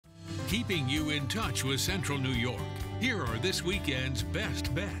keeping you in touch with Central New York. Here are this weekend's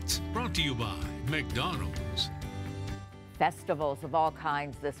best bets, brought to you by McDonald's. Festivals of all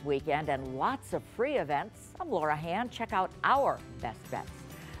kinds this weekend and lots of free events. I'm Laura Hand. Check out our best bets.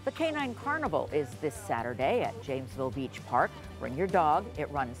 The Canine Carnival is this Saturday at Jamesville Beach Park. Bring your dog.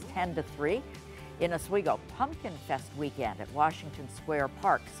 It runs 10 to 3. In Oswego, Pumpkin Fest weekend at Washington Square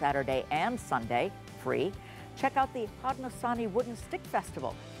Park, Saturday and Sunday, free. Check out the Haudenosaunee Wooden Stick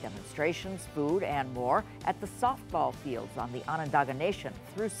Festival. Demonstrations, food, and more at the softball fields on the Onondaga Nation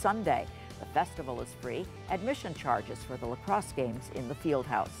through Sunday. The festival is free. Admission charges for the lacrosse games in the field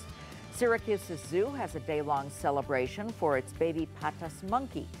house. Syracuse's zoo has a day-long celebration for its baby Patas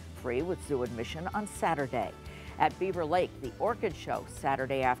monkey, free with zoo admission on Saturday. At Beaver Lake, the Orchid Show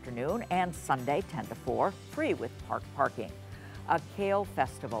Saturday afternoon and Sunday 10 to 4, free with park parking. A kale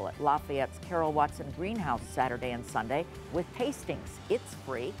festival at Lafayette's Carol Watson Greenhouse Saturday and Sunday with tastings. It's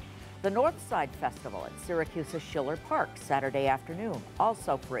free. The Northside Festival at Syracuse's Schiller Park Saturday afternoon,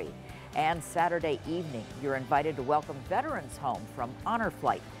 also free. And Saturday evening, you're invited to welcome veterans home from Honor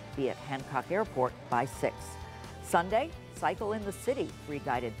Flight, be at Hancock Airport by 6. Sunday, cycle in the city. Free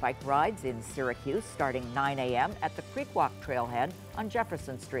guided bike rides in Syracuse starting 9 a.m. at the Creekwalk Trailhead on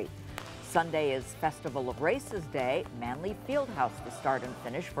Jefferson Street. Sunday is Festival of Races Day, Manley Fieldhouse to start and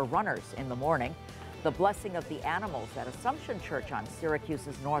finish for runners in the morning. The Blessing of the Animals at Assumption Church on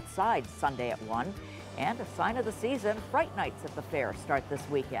Syracuse's North Side Sunday at 1. And a sign of the season, Fright Nights at the fair start this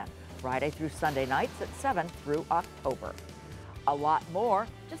weekend, Friday through Sunday nights at 7 through October. A lot more.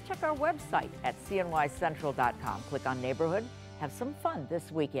 Just check our website at cnycentral.com. Click on Neighborhood. Have some fun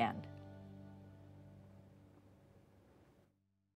this weekend.